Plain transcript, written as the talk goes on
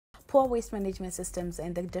Poor waste management systems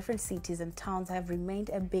in the different cities and towns have remained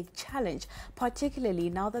a big challenge, particularly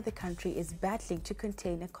now that the country is battling to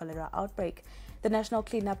contain a cholera outbreak. The national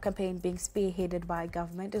cleanup campaign being spearheaded by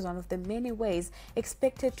government is one of the many ways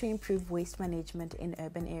expected to improve waste management in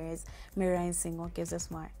urban areas. Miriam Singo gives us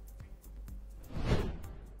more.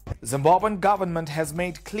 Zimbabwean government has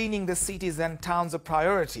made cleaning the cities and towns a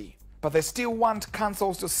priority, but they still want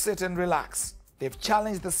councils to sit and relax. They've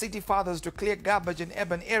challenged the city fathers to clear garbage in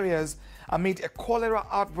urban areas amid a cholera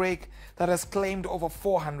outbreak that has claimed over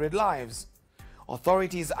 400 lives.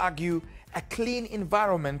 Authorities argue a clean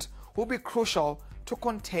environment will be crucial to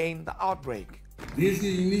contain the outbreak. This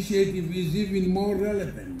initiative is even more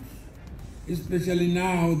relevant, especially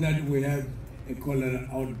now that we have a cholera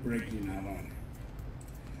outbreak in Harare.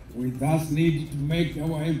 We thus need to make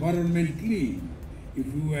our environment clean if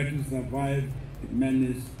we were to survive the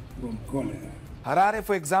menace from cholera. Harare,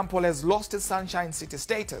 for example, has lost its Sunshine City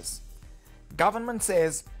status. Government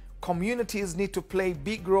says communities need to play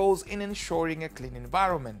big roles in ensuring a clean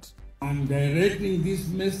environment. I'm directing this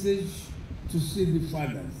message to city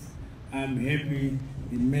fathers. I'm happy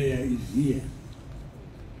the mayor is here.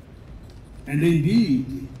 And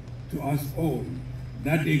indeed, to us all,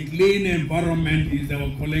 that a clean environment is our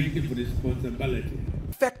collective responsibility.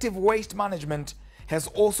 Effective waste management has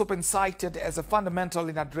also been cited as a fundamental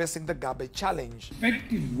in addressing the garbage challenge.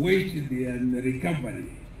 Effective waste and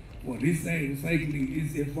recovery for recycling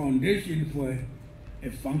is a foundation for a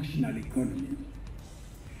functional economy.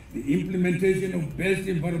 The implementation of best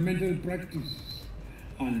environmental practices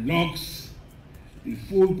unlocks the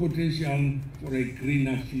full potential for a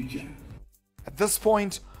greener future. At this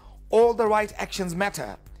point, all the right actions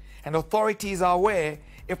matter, and authorities are aware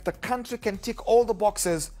if the country can tick all the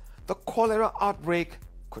boxes, the cholera outbreak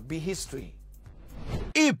could be history.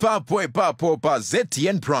 Ipapo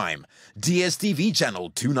ZTN Prime, DSTV channel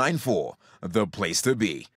 294, the place to be.